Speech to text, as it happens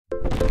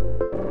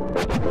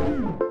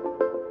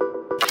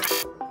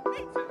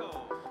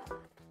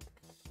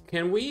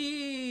Can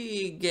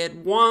we get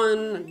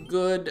one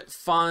good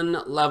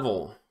fun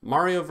level?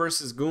 Mario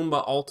vs.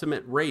 Goomba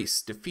Ultimate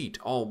Race. Defeat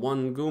all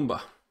one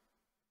Goomba.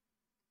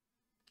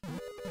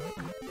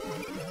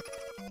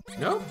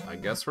 Nope, I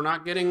guess we're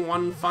not getting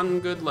one fun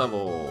good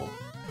level.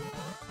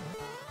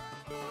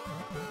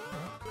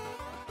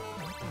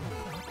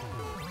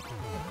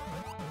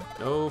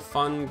 No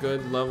fun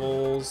good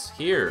levels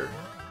here.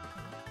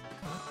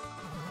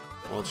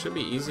 Well, it should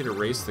be easy to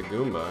race the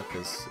Goomba,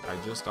 because I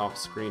just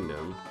off-screened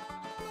him.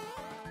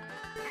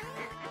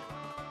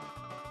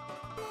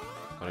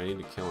 But I need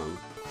to kill him.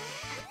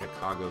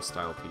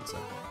 Chicago-style pizza.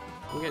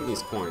 I'm getting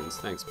these coins.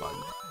 Thanks, bud.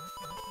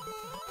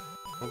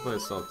 Hopefully I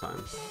still have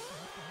time.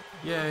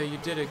 Yeah, you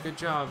did it. Good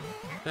job.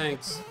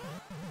 Thanks.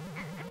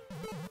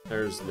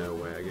 There's no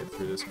way I get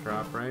through this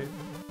crap, right?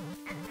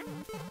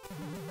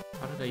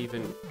 How did I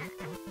even...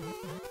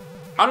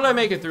 How did I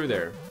make it through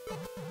there?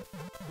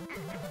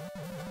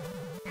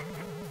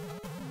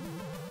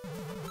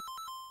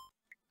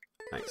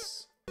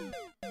 Nice.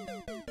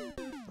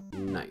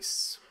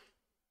 Nice.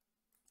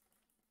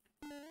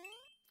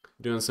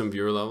 Doing some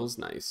viewer levels,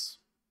 nice.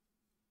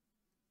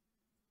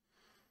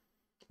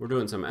 We're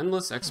doing some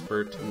endless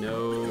expert,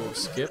 no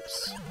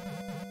skips.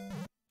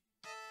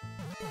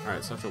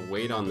 Alright, so I have to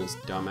wait on this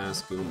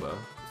dumbass Goomba.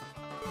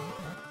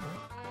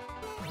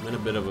 I'm in a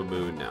bit of a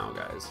mood now,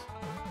 guys.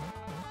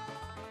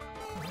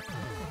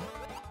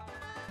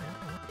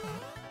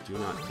 Do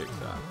not kick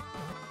that.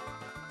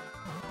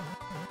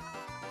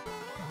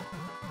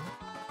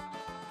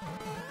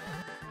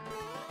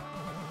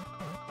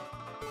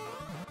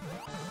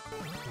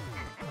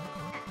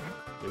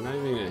 You're not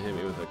even gonna hit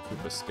me with a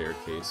Koopa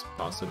staircase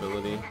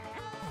possibility.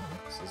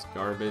 This is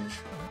garbage.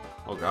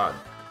 Oh god,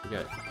 we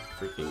got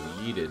freaking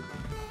yeeted.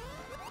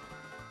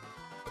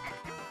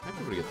 I have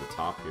to get the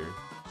top here.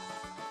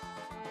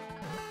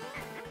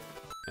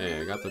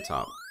 Hey, I got the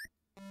top.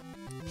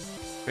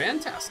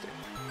 Fantastic.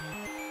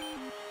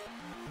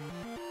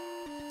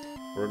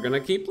 We're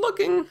gonna keep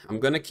looking. I'm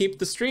gonna keep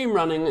the stream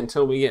running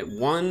until we get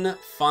one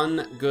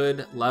fun,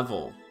 good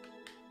level.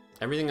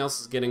 Everything else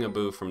is getting a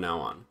boo from now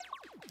on.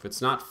 If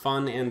it's not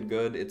fun and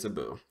good, it's a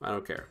boo. I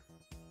don't care.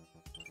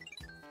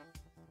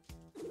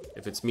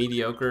 If it's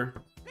mediocre,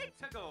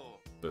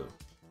 boo.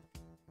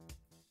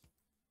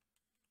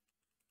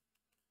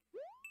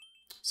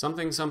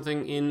 Something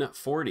something in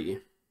 40.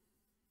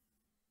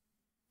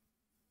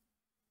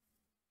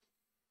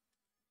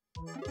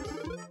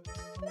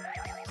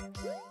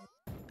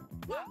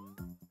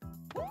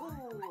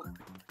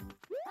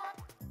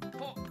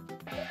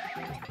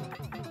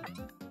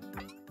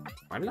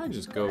 Why didn't I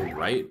just go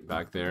right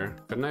back there?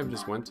 Couldn't I have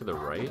just went to the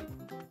right?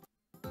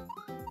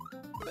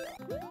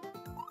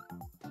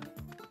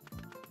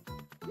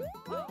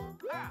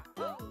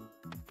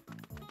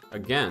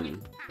 Again,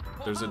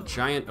 there's a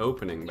giant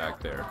opening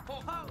back there.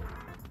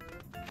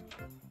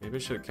 Maybe I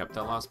should have kept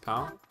that last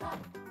pal.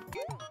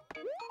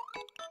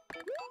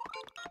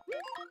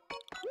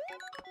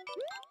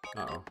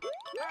 Uh-oh.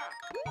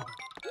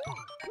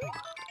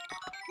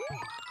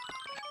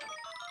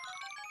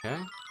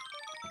 Okay.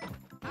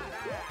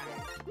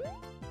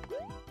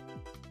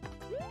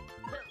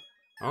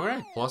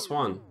 Alright,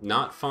 +1.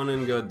 Not fun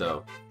and good,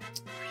 though.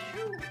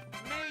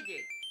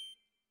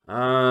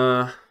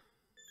 I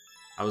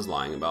was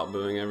lying about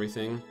booing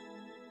everything.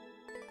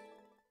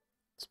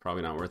 It's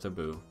probably not worth a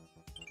boo.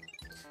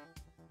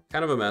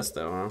 Kind of a mess,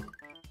 though, huh?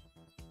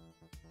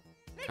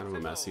 Kind of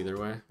a mess either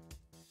way.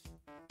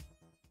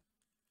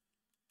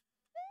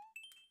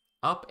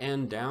 Up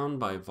and Down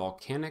by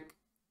Volcanic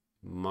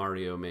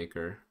Mario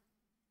Maker.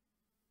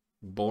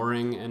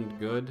 Boring and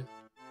good.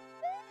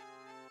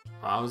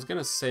 I was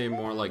gonna say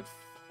more like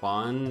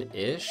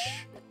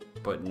fun-ish,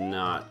 but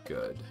not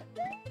good.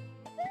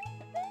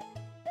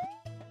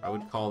 I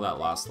would call that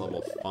last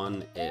level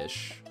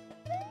fun-ish,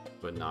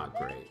 but not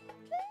great.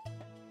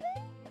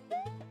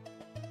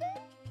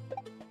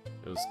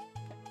 It was...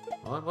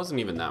 Well, it wasn't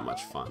even that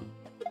much fun.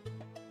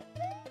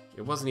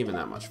 It wasn't even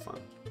that much fun.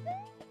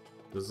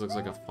 This looks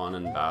like a fun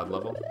and bad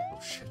level.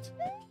 Oh, shit.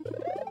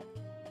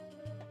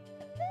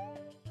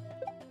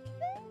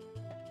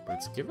 But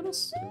it's given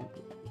us...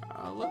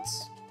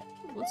 let's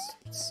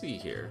see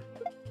here.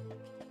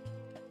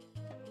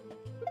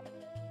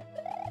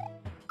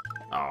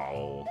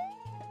 Oh.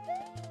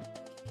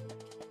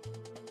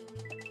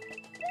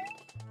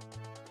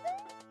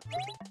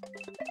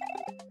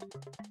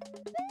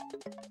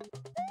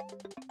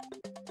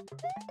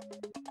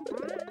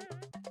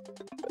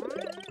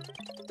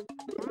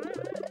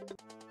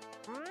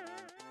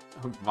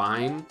 A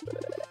vine?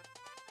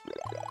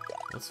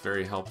 That's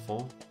very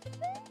helpful.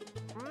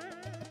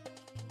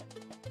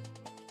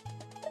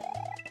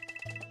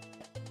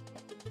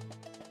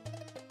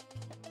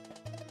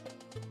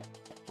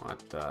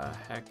 What the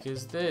heck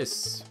is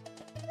this?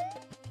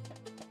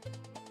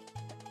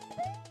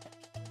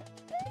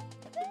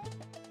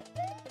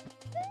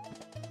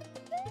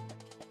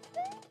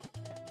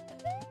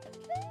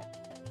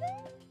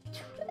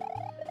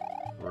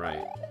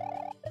 Right.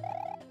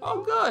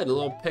 Oh good, a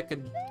little pick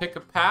a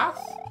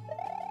path.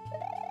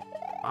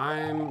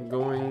 I'm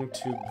going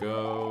to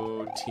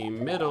go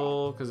team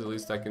middle, because at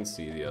least I can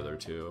see the other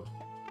two.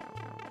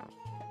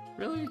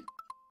 Really?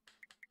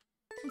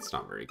 It's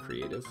not very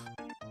creative.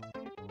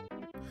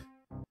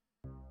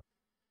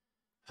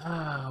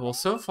 Well,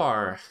 so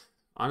far,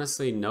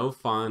 honestly, no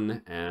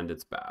fun, and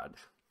it's bad.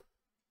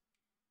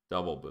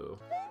 Double boo.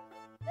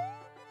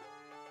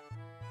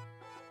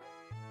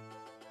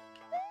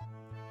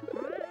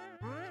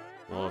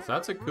 Well, if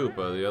that's a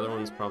Koopa, the other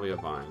one's probably a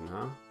Vine,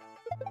 huh?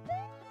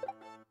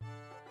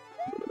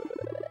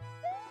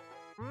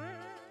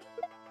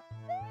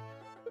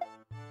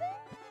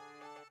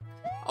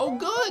 Oh,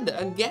 good!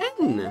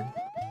 Again!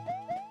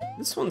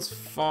 This one's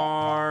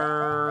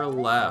far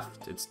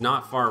left. It's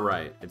not far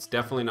right. It's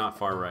definitely not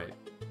far right.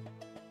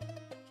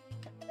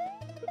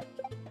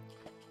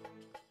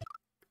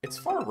 It's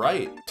far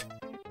right.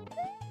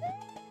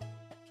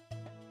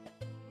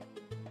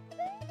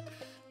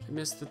 I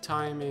missed the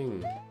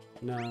timing.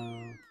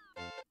 No.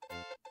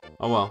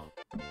 Oh well.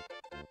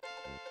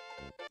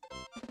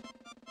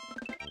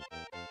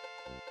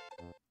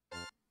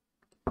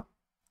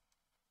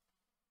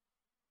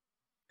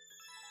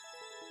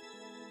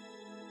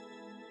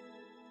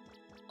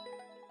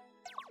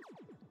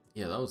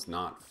 Yeah, that was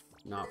not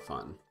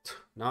fun.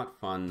 Not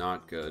fun,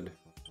 not good.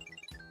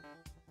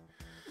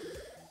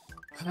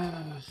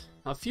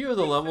 A few of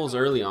the levels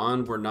early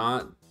on were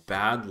not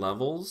bad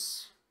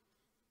levels,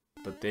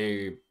 but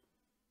they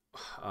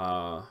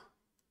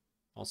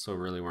also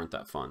really weren't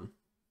that fun.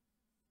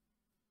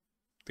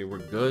 They were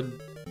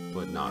good,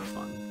 but not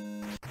fun.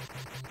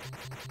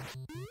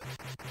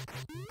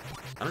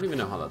 I don't even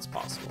know how that's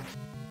possible.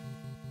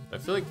 I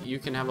feel like you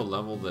can have a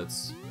level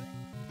that's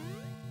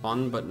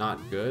fun but not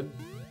good.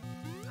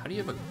 How do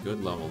you have a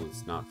good level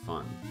that's not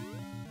fun?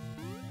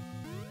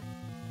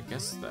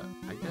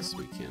 I guess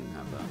we can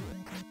have that.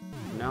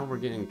 Now we're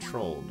getting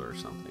trolled or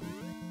something.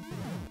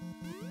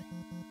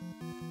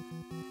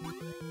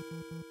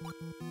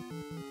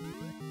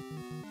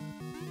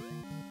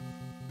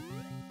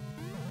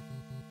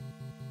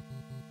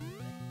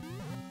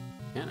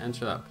 Can't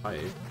enter that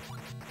pipe.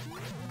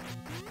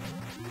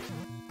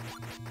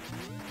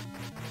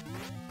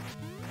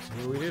 So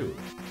what do we do?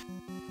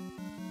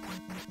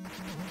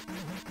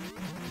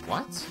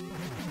 What?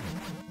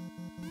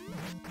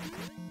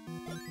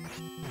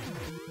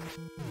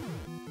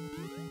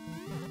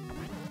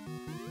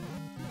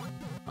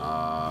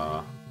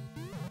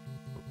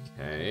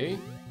 Okay.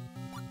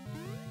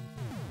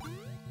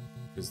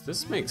 Does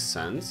this make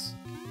sense?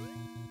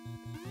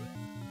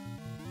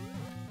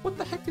 What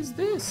the heck is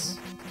this?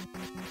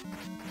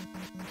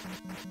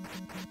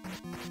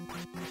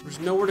 There's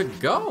nowhere to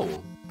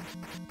go.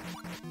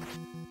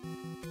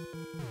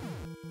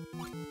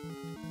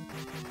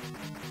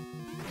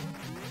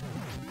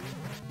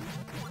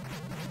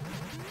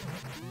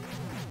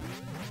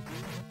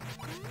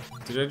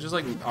 Did I just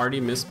like already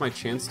miss my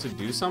chance to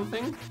do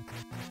something?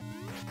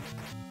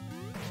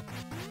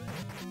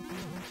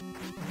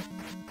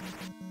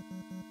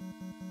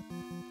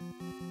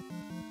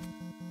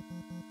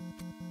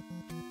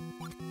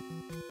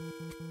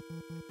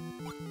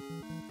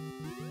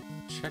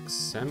 Check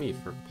semi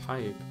for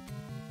pipe.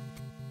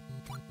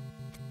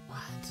 What?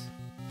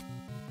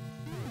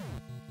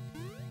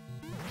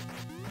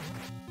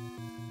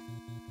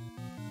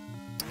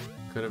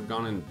 Could have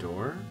gone in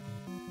door?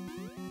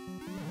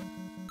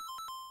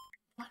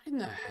 What in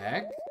the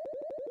heck?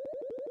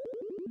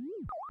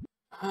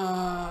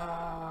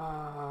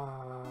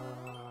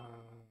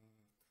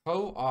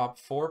 Co-op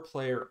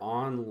 4-player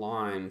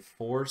online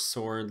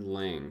 4-sword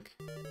link.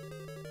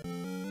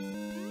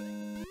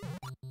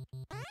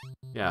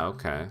 Yeah,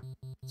 okay.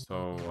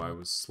 So I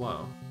was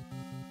slow.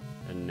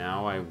 And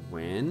now I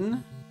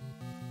win?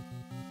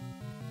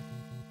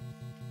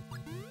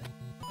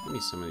 Give me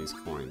some of these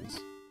coins.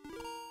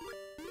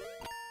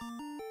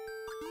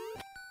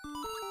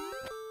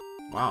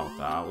 Wow,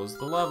 that was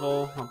the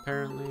level,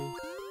 apparently.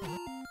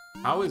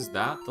 How is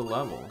that the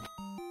level?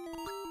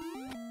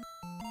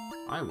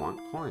 I want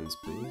coins,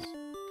 please.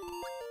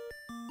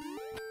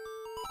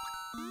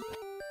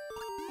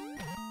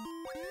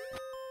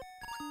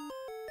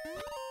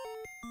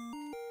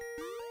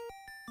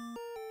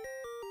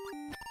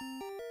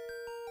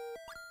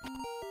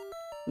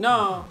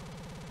 No!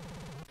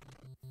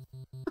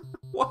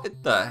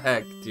 What the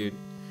heck, dude?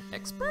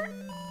 Expert?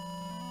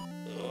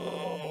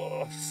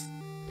 Ugh.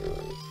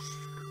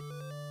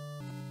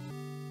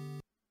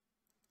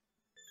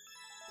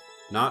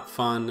 Not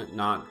fun,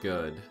 not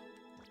good.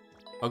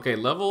 Okay,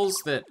 levels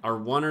that are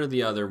one or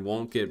the other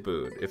won't get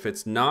booed. If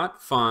it's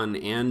not fun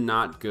and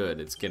not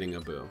good, it's getting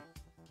a boo.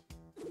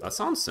 That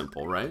sounds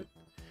simple, right?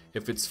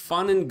 If it's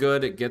fun and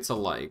good, it gets a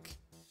like.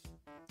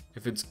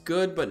 If it's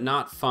good but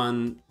not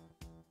fun,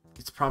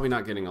 it's probably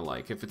not getting a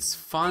like. If it's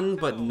fun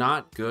but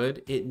not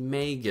good, it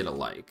may get a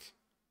like.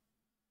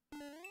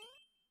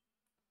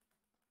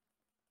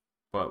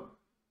 But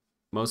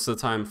most of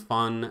the time,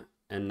 fun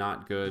and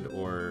not good,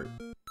 or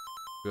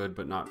good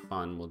but not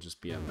fun, will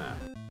just be a meh.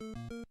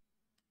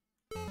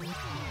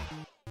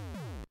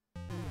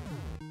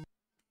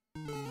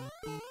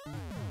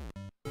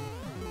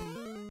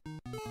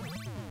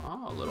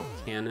 A little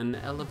cannon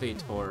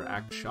elevator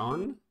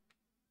action.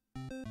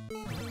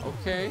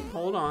 Okay,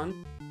 hold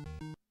on.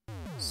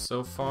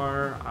 So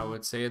far, I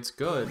would say it's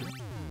good.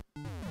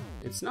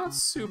 It's not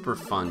super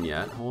fun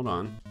yet. Hold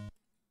on.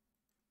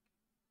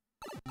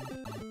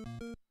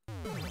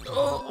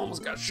 Oh,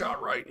 almost got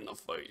shot right in the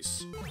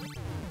face.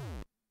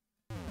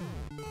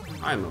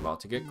 I'm about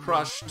to get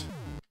crushed.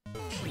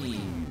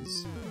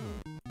 Jeez.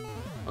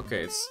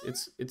 Okay,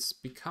 it's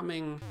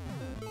becoming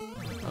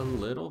a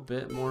little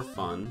bit more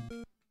fun.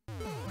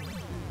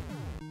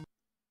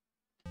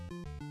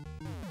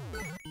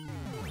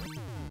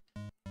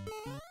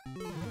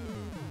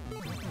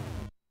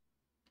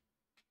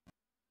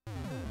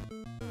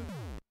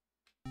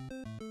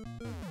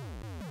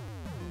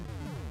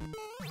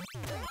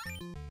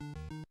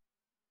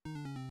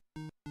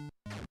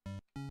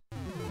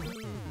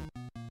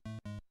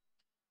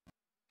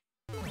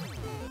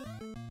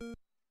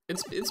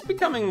 It's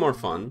becoming more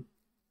fun.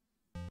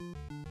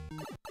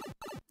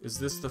 Is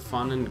this the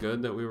fun and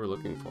good that we were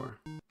looking for?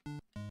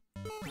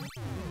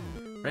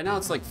 Right now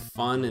it's like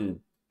fun and...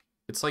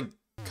 It's like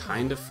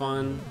kind of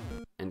fun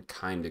and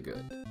kind of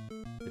good.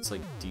 It's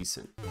like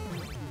decent.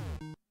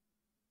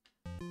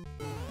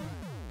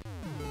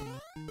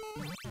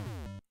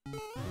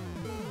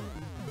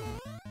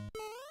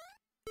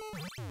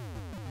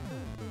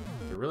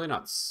 They're really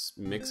not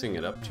mixing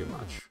it up too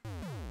much.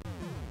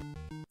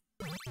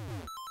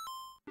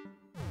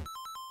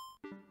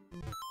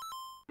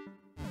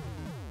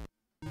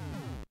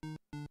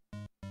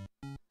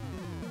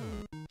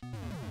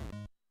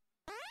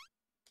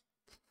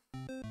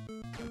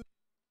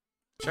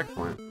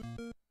 Checkpoint.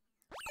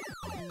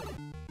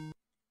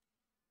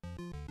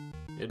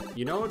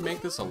 You know what would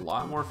make this a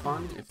lot more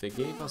fun? If they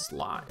gave us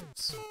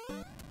lives.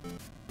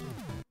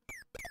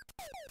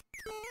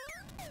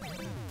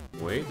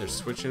 Wait, they're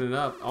switching it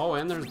up. Oh,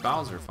 and there's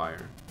Bowser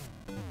Fire.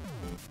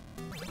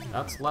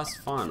 That's less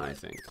fun, I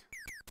think.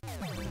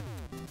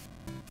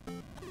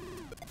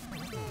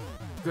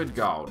 Good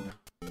God.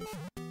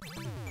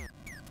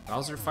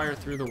 Bowser Fire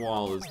through the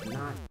wall is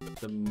not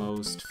the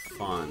most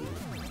fun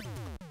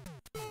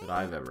that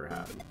I've ever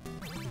had.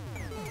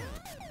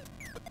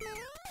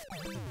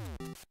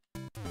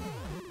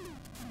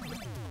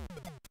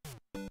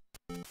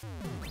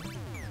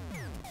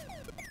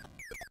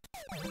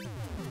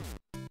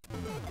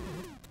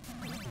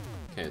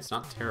 Okay, it's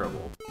not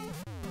terrible.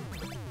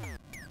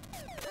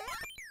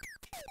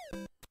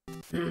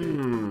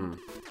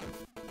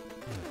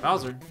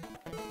 Bowser!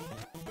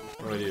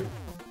 What do I do?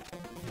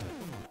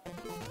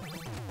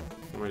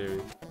 What am I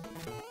doing?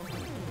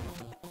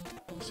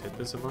 Just hit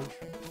this a bunch?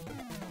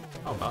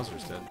 Oh,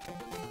 Bowser's dead.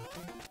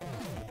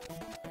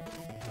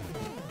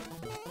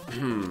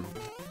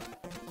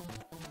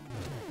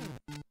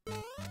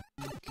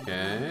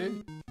 Okay.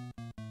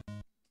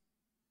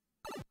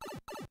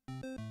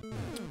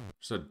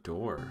 There's a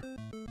door.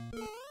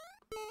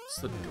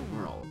 What's the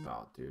door all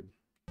about, dude?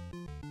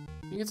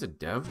 I think it's a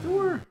dev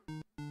door?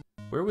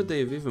 Where would they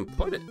have even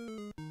put it?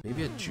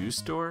 Maybe a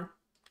juice door?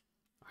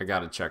 I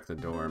gotta check the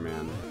door,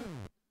 man.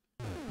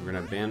 We're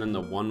gonna abandon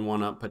the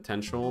 1-1-up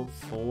potential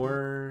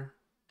for...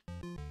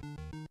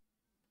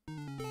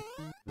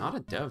 Not a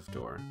dev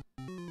door.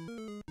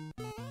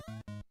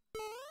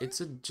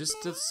 It's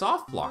just a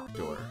soft lock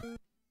door.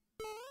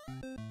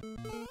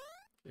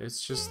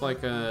 It's just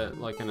like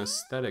an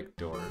aesthetic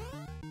door.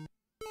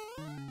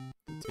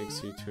 It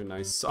takes you to a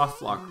nice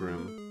soft lock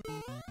room.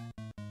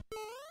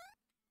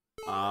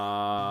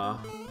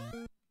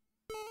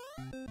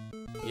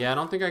 Yeah, I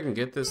don't think I can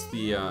get this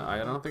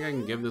I don't think I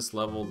can give this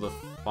level the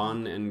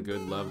fun and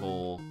good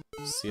level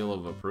seal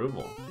of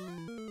approval.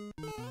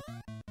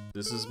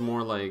 This is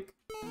more like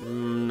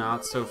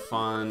not so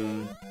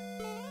fun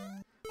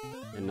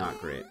and not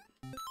great.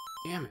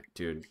 Damn it,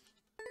 dude.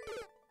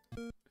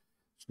 There's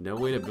no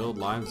way to build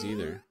lives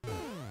either.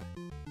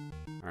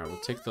 Alright, we'll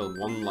take the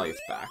 1 life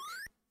back.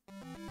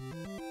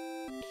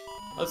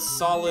 A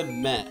solid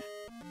meh.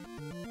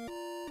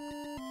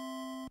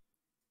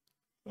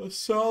 A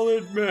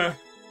solid meh.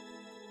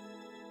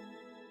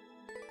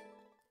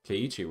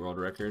 Keiichi world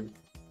record.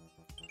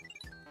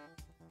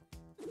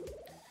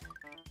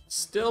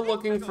 Still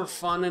looking for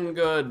fun and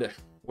good.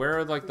 Where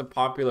are like the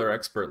popular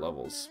expert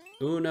levels?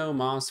 Uno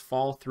mas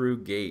fall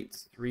through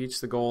gates. Reach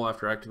the goal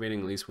after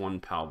activating at least 1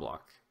 POW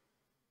block.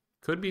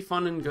 Could be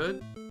fun and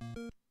good,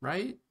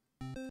 right?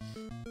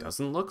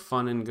 Doesn't look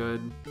fun and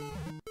good.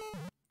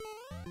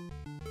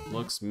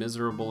 Looks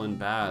miserable and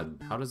bad.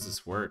 How does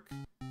this work?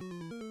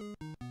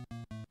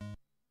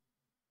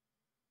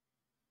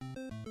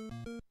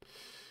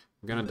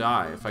 I'm gonna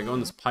die. If I go in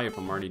this pipe,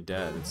 I'm already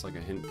dead. It's like a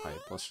hint pipe.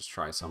 Let's just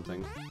try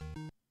something.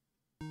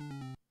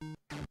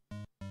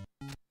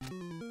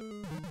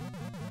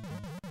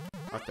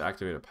 I have to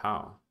activate a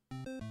POW.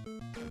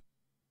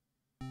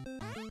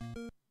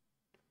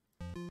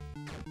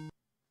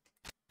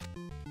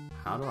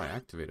 How do I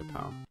activate a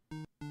POW?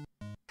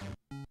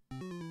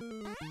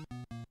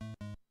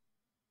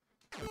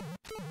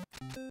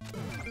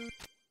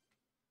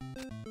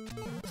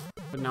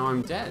 But now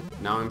I'm dead.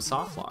 Now I'm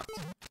soft locked.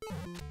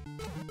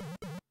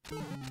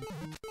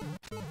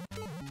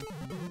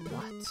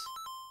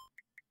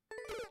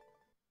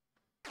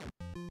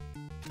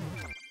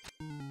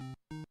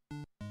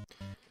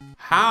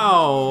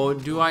 How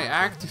do I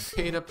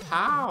activate a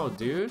POW,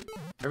 dude?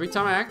 Every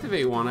time I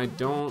activate one, I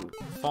don't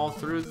fall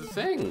through the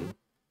thing.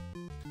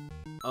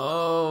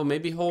 Oh,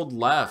 maybe hold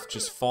left.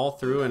 Just fall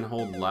through and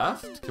hold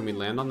left? Can we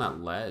land on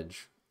that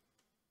ledge?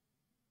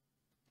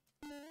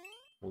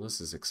 Well,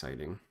 this is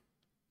exciting.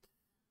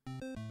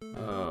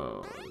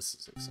 Oh, this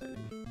is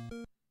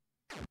exciting.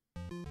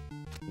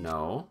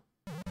 No.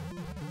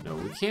 No,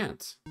 we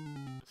can't.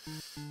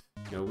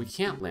 No, we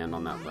can't land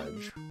on that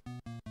ledge.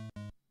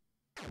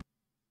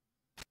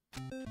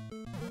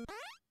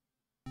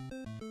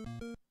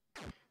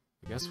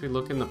 I guess we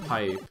look in the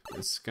pipe.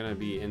 It's gonna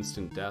be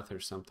instant death or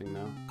something,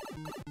 though.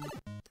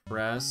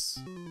 Press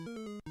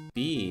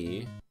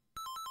B.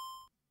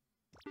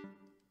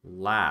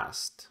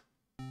 Last.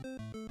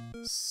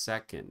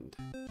 Second.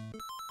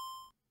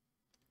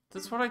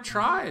 That's what I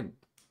tried.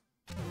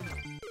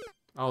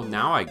 Oh,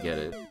 now I get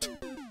it.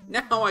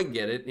 Now I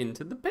get it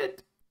into the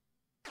pit.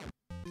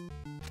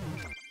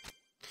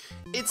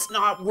 It's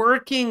not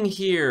working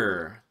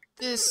here.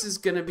 This is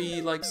gonna be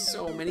like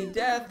so many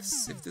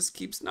deaths if this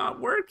keeps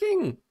not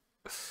working.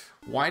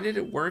 Why did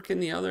it work in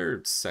the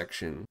other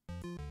section?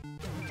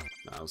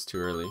 That was too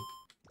early.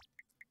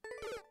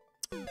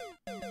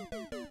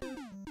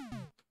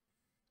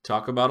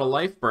 Talk about a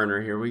life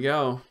burner, here we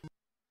go.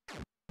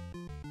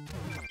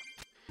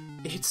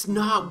 It's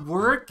not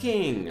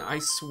working, I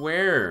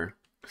swear.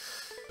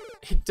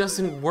 It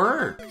doesn't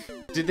work.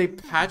 Did they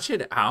patch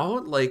it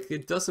out? Like,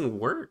 it doesn't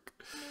work.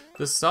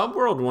 The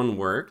Subworld one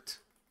worked,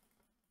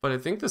 but I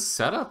think the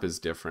setup is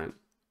different.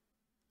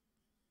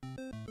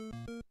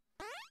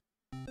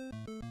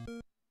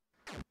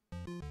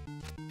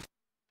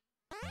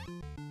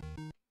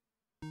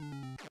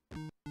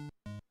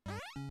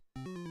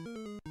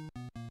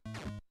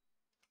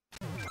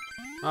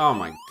 Oh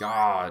my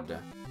god.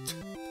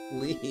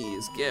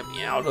 Please get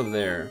me out of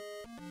there.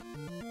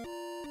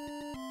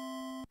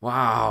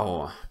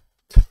 Wow.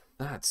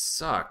 That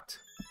sucked.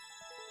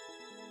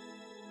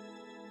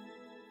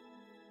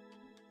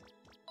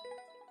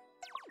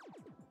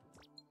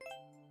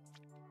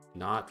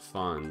 Not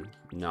fun.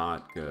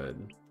 Not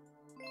good.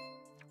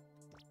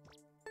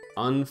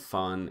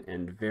 Unfun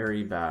and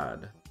very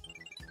bad.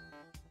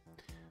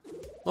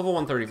 Level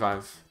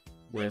 135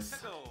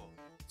 with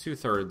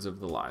 2/3 of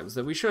the lives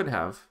that we should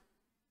have.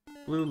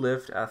 Blue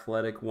Lift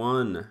Athletic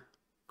 1.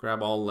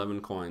 Grab all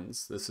 11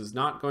 coins. This is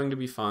not going to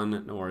be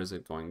fun, nor is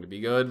it going to be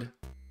good.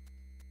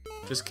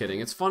 Just kidding,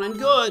 it's fun and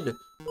good!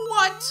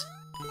 What?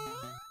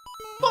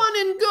 Fun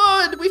and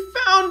good! We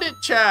found it,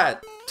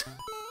 chat!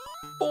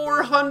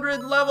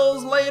 400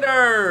 levels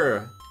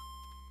later!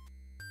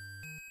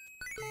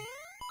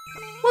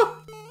 Woo!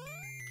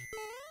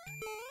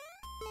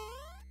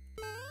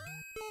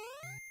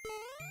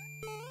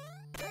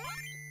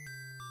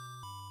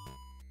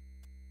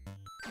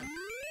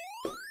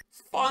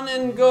 Fun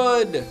and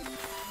good!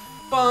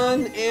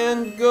 Fun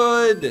and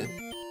good!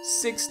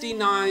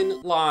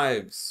 69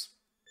 lives.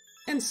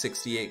 And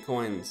 68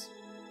 coins.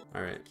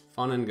 Alright,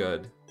 fun and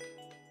good.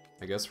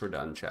 I guess we're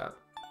done, chat.